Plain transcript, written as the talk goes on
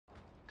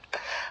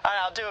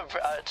I'll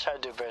try to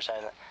do British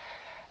accent.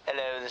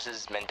 Hello, this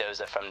is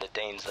Mendoza from the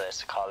Danes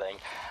List calling.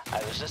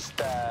 I was just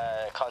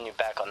calling you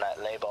back on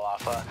that label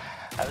offer.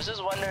 I was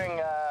just wondering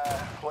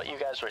what you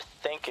guys were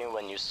thinking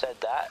when you said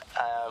that.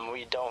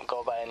 We don't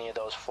go by any of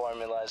those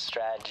formulas,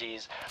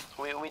 strategies.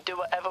 We do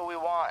whatever we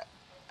want,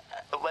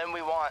 when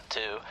we want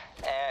to.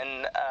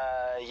 And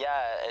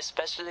yeah,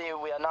 especially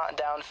we are not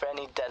down for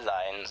any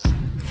deadlines.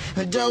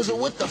 Mendoza,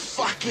 what the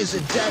fuck is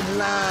a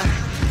deadline?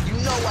 You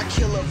know I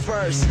kill a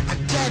verse, a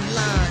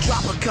deadline.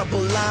 Drop a couple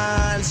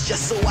lines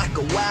just so I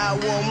can wow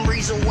them.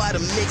 Reason why the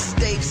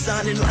mixtape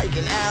sounded like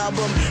an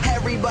album.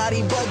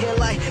 Everybody bugging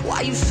like,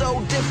 why you so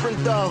different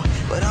though?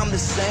 But I'm the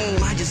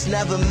same, I just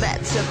never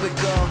met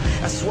typical.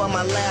 I swear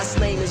my last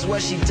name is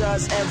what she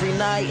does every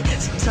night.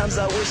 Sometimes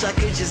I wish I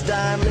could just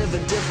die and live a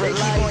different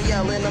life. They keep on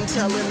yelling, I'm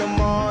telling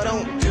them all,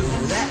 don't do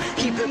that.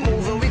 Keep it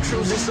moving, we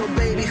cruising, so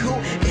baby, who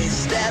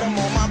is that? I'm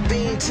on my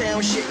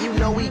Beantown shit, you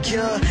know we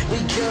good.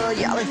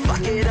 Y'all ain't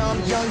fuck it, I'm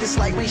young just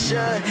like we should.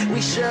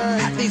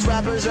 Half these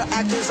rappers are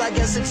actors, I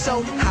guess it's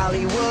so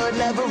Hollywood.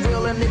 Never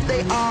real, and if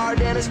they are,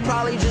 then it's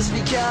probably just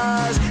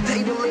because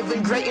they been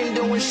living great and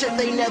doing shit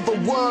they never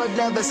would.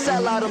 Never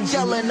sell out, I'm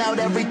yelling out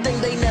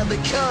everything they never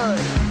could.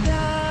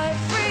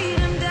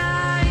 Freedom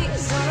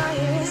dies, all I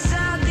hear is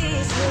all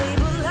these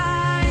label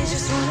lies.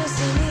 Just wanna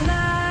see me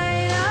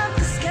light up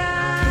the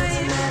sky.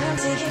 Tonight I'm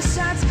taking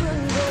shots,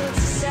 putting bullets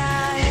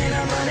aside, and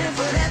I'm running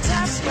for that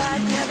top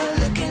spot, never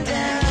looking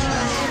down.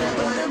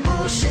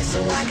 Bullshit,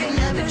 so I can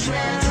never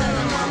drown. Tell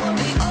them I'ma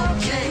be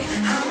okay,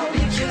 I'ma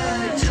be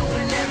good.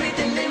 Doing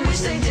everything they wish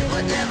they did,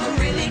 but never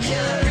really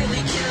could.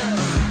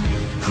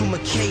 I'm a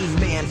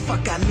caveman,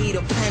 fuck I need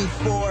a pen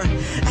for.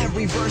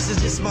 Every verse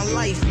is just my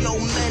life, no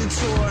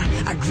mentor.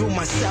 I grew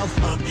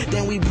myself up,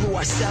 then we blew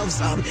ourselves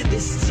up.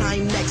 This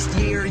time next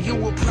year, you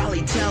will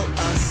probably tell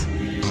us.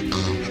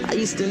 I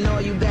used to know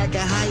you back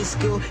in high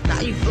school. Now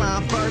you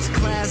flying first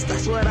class,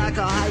 that's what I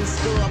call high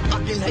school. I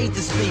fucking hate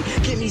this beat,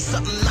 give me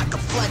something I can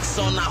flex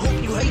on. I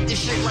hope you hate this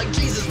shit like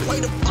Jesus, play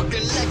the fucking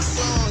next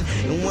song.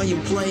 And when you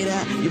play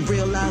that, you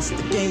realize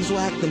the game's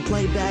whack. Then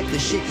play back the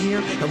shit here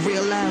and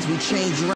realize we changed.